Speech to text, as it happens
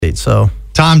great. So.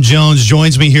 Tom Jones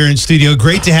joins me here in studio.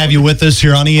 Great to have you with us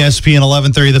here on ESPN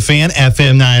 1130 The Fan,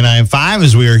 FM 995,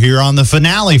 as we are here on the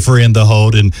finale for In the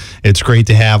Hold. And it's great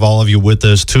to have all of you with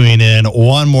us tuning in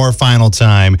one more final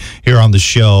time here on the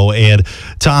show. And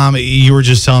Tom, you were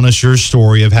just telling us your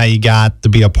story of how you got to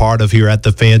be a part of here at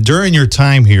The Fan during your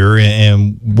time here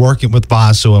and working with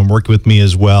Vaso and working with me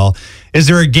as well. Is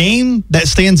there a game that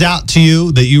stands out to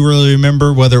you that you really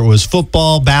remember, whether it was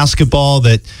football, basketball,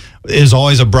 that is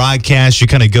always a broadcast you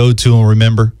kind of go to and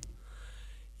remember?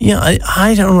 Yeah,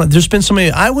 I don't know. There's been so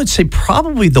many. I would say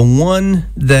probably the one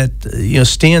that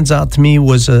stands out to me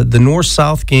was the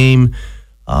North-South game.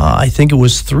 I think it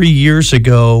was 3 years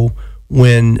ago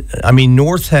when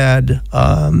North had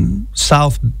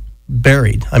South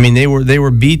buried. They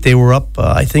were beat. They were up.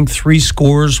 I think 3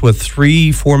 scores with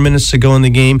 3-4 minutes to go in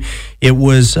the game. It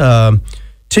was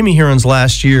Timmy Heron's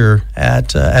last year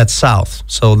at South,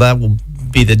 so that will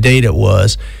be the date it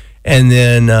was, and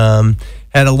then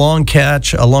had a long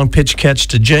pitch catch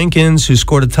to Jenkins, who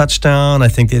scored a touchdown. I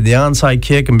think they had the onside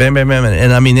kick, and bam, bam, bam,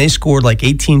 and they scored like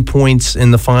 18 points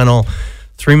in the final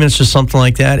 3 minutes or something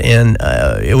like that, and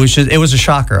it was a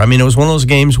shocker. It was one of those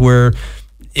games where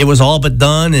it was all but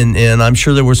done, and I'm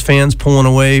sure there was fans pulling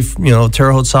away,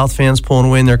 Terre Haute South fans pulling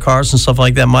away in their cars and stuff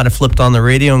like that. Might have flipped on the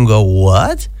radio and go,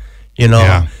 what?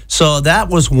 Yeah. So that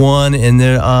was one, and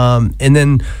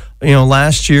then.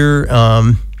 Last year,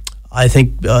 I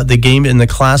think the game in the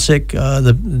Classic,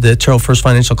 the Terrell First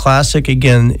Financial Classic,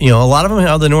 again, a lot of them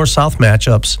have the North-South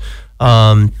matchups.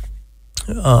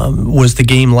 Was the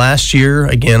game last year.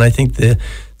 Again, I think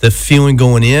the feeling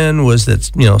going in was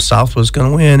that, South was going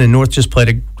to win, and North just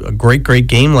played a great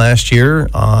game last year.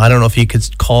 I don't know if you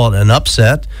could call it an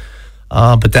upset,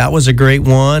 but that was a great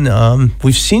one.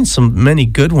 We've seen many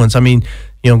good ones.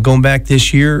 Going back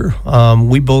this year,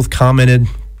 we both commented.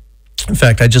 In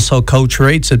fact, I just saw Coach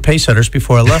Rates at Pacesetters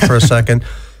before I left for a second.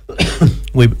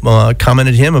 We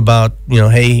commented him about,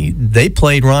 hey, they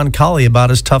played Ron Colley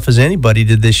about as tough as anybody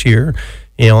did this year.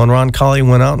 And Ron Colley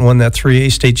went out and won that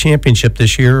 3A state championship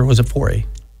this year. Or was it 4A?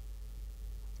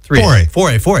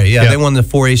 4A. Yeah, they won the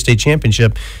 4A state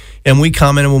championship. And we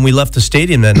commented when we left the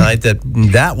stadium that night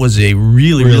that was a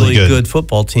really good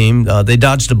football team. They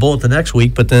dodged a bullet the next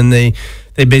week, but then they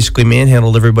basically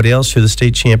manhandled everybody else through the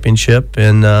state championship.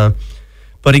 And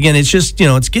but again, it's just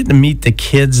it's getting to meet the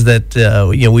kids that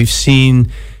we've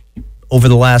seen over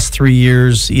the last 3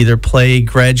 years either play,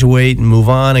 graduate, and move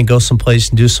on and go someplace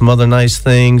and do some other nice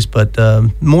things. But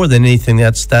more than anything,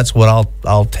 that's what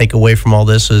I'll take away from all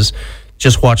this is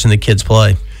just watching the kids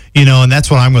play. And that's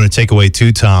what I'm going to take away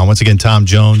too, Tom. Once again, Tom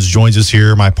Jones joins us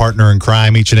here, my partner in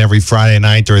crime, each and every Friday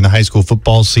night during the high school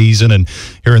football season and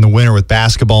here in the winter with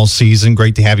basketball season.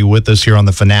 Great to have you with us here on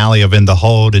the finale of In the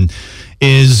Hold. And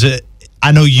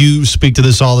I know you speak to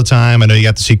this all the time. I know you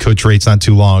got to see Coach Rates not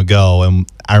too long ago.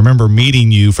 And I remember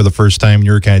meeting you for the first time.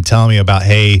 You were kind of telling me about,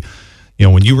 hey,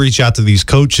 when you reach out to these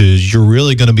coaches, you're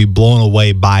really going to be blown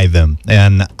away by them.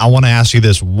 And I want to ask you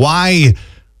this. Why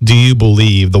do you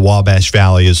believe the Wabash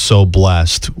Valley is so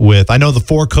blessed with, I know the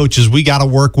 4 coaches we got to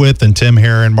work with, and Tim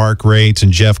Herron, Mark Rates,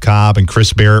 and Jeff Cobb, and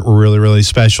Chris Barrett were really, really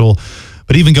special,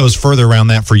 but even goes further around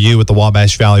that for you with the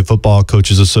Wabash Valley Football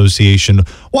Coaches Association.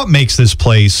 What makes this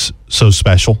place so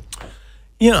special?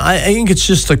 I think it's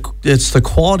just the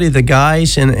quality of the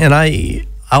guys, and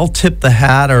I'll tip the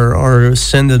hat or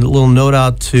send a little note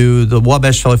out to the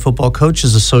Wabash Valley Football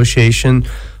Coaches Association.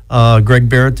 Greg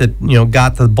Barrett that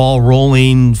got the ball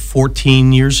rolling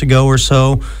 14 years ago or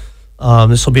so.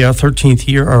 This will be our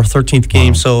 13th game.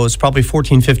 Wow. So it's probably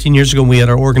 14, 15 years ago we had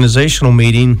our organizational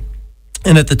meeting.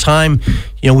 And at the time,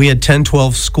 we had 10,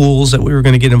 12 schools that we were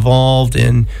going to get involved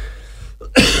in.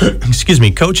 Excuse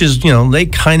me, coaches, they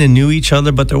kind of knew each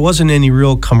other, but there wasn't any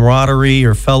real camaraderie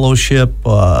or fellowship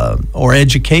or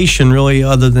education really,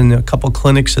 other than a couple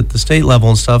clinics at the state level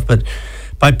and stuff. But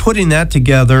by putting that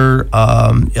together,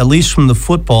 at least from the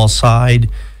football side,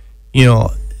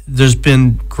 there's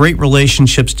been great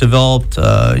relationships developed.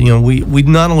 We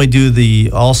not only do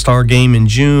the All-Star game in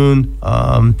June,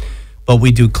 but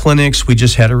we do clinics. We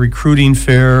just had a recruiting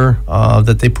fair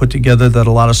that they put together that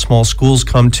a lot of small schools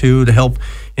come to help.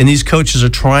 And these coaches are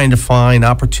trying to find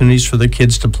opportunities for their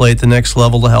kids to play at the next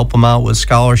level to help them out with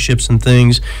scholarships and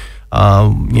things.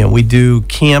 We do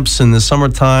camps in the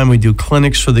summertime. We do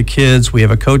clinics for the kids. We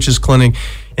have a coaches clinic.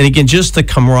 And again, just the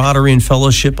camaraderie and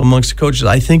fellowship amongst the coaches,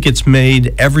 I think it's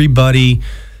made everybody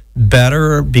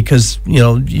better because,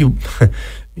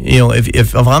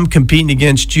 if I'm competing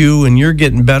against you and you're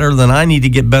getting better, then I need to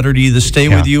get better to either stay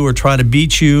with you or try to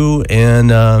beat you.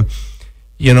 And,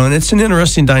 and it's an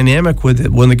interesting dynamic with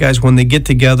it when they get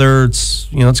together. It's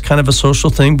it's kind of a social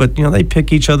thing, but they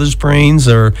pick each other's brains,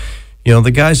 or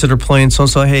the guys that are playing so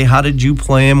hey, how did you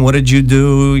play them? What did you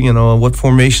do? What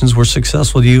formations were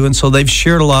successful to you? And so they've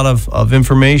shared a lot of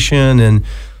information, and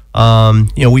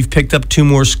we've picked up 2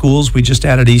 more schools. We just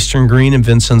added Eastern Green, and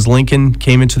Vincennes Lincoln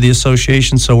came into the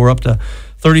association, so we're up to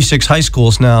 36 high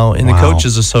schools now in the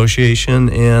Coaches Association.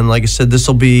 And like I said, this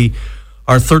will be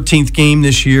our 13th game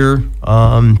this year.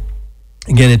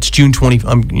 Again, it's June 20.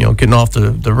 I'm getting off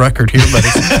the record here, but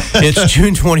it's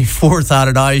June 24th out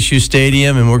at ISU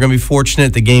Stadium, and we're going to be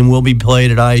fortunate. The game will be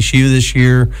played at ISU this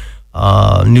year.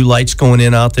 New lights going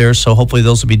in out there, so hopefully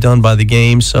those will be done by the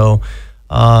game. So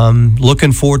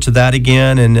looking forward to that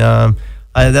again, and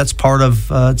that's part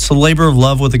of it's a labor of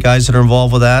love with the guys that are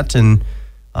involved with that, and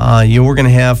we're going to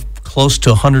have close to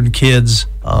 100 kids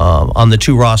on the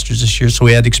 2 rosters this year. So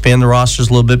we had to expand the rosters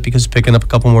a little bit because picking up a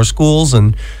couple more schools,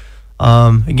 and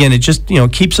again, it just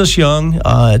keeps us young.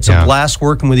 It's a blast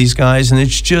working with these guys, and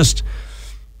it's just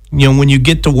when you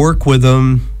get to work with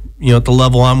them, at the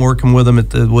level I'm working with them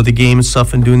with the game and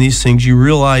stuff and doing these things, you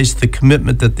realize the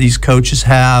commitment that these coaches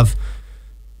have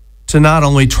to not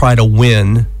only try to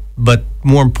win, but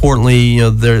more importantly,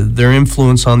 their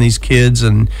influence on these kids.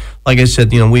 And like I said,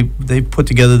 they've put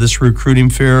together this recruiting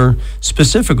fair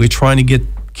specifically trying to get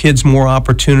kids more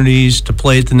opportunities to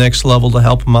play at the next level, to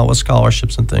help them out with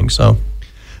scholarships and things. So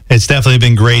it's definitely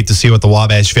been great to see what the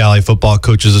Wabash Valley Football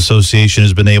Coaches Association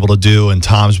has been able to do, and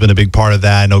Tom's been a big part of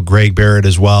that. I know Greg Barrett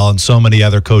as well, and so many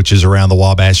other coaches around the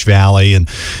Wabash Valley, and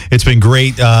it's been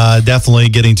great definitely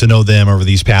getting to know them over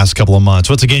these past couple of months.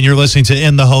 Once again, you're listening to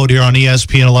In the Hode here on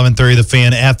ESPN 1130 The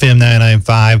Fan, FM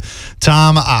 995.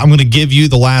 Tom, I'm going to give you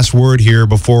the last word here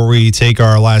before we take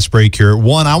our last break here.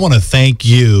 One, I want to thank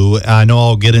you. I know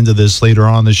I'll get into this later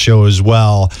on in the show as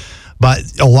well,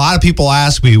 but a lot of people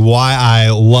ask me why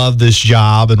I love this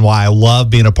job and why I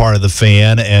love being a part of the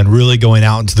Fan and really going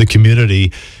out into the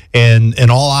community. And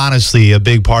in all honesty, a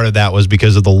big part of that was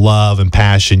because of the love and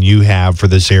passion you have for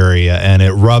this area. And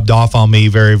it rubbed off on me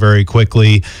very, very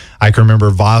quickly. I can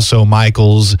remember Vaso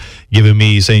Michaels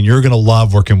saying, you're going to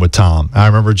love working with Tom. I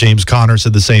remember James Conner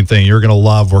said the same thing. You're going to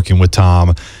love working with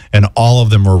Tom. And all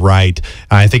of them were right.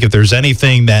 I think if there's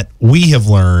anything that we have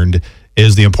learned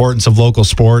is the importance of local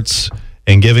sports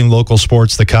and giving local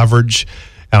sports the coverage.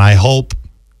 And I hope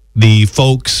the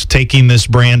folks taking this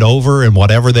brand over and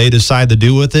whatever they decide to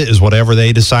do with it is whatever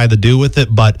they decide to do with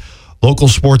it. But local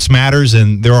sports matters,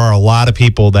 and there are a lot of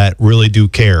people that really do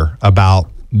care about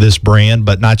this brand,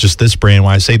 but not just this brand.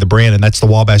 When I say the brand, and that's the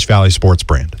Wabash Valley Sports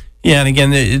brand. Yeah, and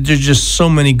again, there's just so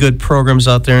many good programs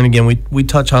out there. And again, we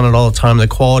touch on it all the time, the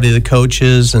quality of the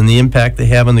coaches and the impact they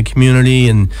have on the community,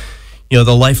 and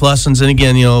the life lessons. And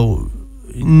again,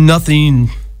 nothing,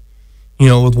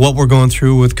 with what we're going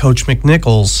through with Coach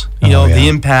McNichols, the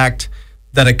impact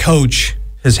that a coach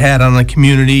has had on a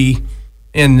community,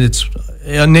 and it's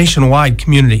a nationwide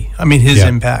community. I mean, his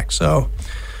impact. So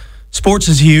sports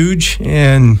is huge,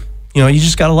 and, you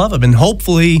just got to love them. And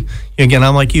hopefully, again,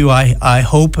 I'm like you, I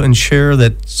hope and share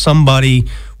that somebody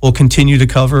will continue to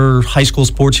cover high school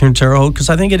sports here in Terre Haute, because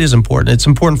I think it is important. It's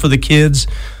important for the kids.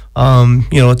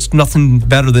 It's nothing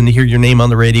better than to hear your name on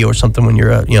the radio or something when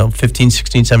you're a 15,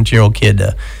 16, 17-year-old kid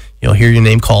to hear your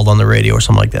name called on the radio or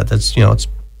something like that. That's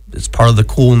it's part of the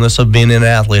coolness of being an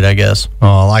athlete, I guess.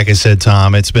 Oh, like I said,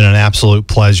 Tom, it's been an absolute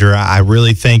pleasure. I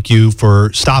really thank you for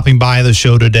stopping by the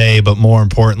show today, but more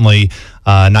importantly,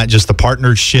 not just the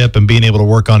partnership and being able to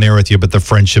work on air with you, but the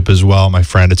friendship as well, my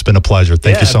friend. It's been a pleasure.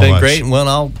 Thank you so much. Yeah, it's been great.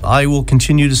 Well, I will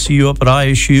continue to see you up at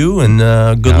ISU,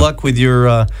 and good luck with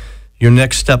your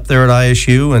next step there at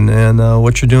ISU and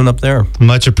what you're doing up there.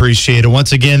 Much appreciated.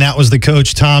 Once again, that was the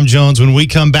coach, Tom Jones. When we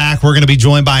come back, we're going to be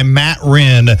joined by Matt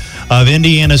Wren of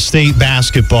Indiana State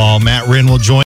basketball. Matt Wren will join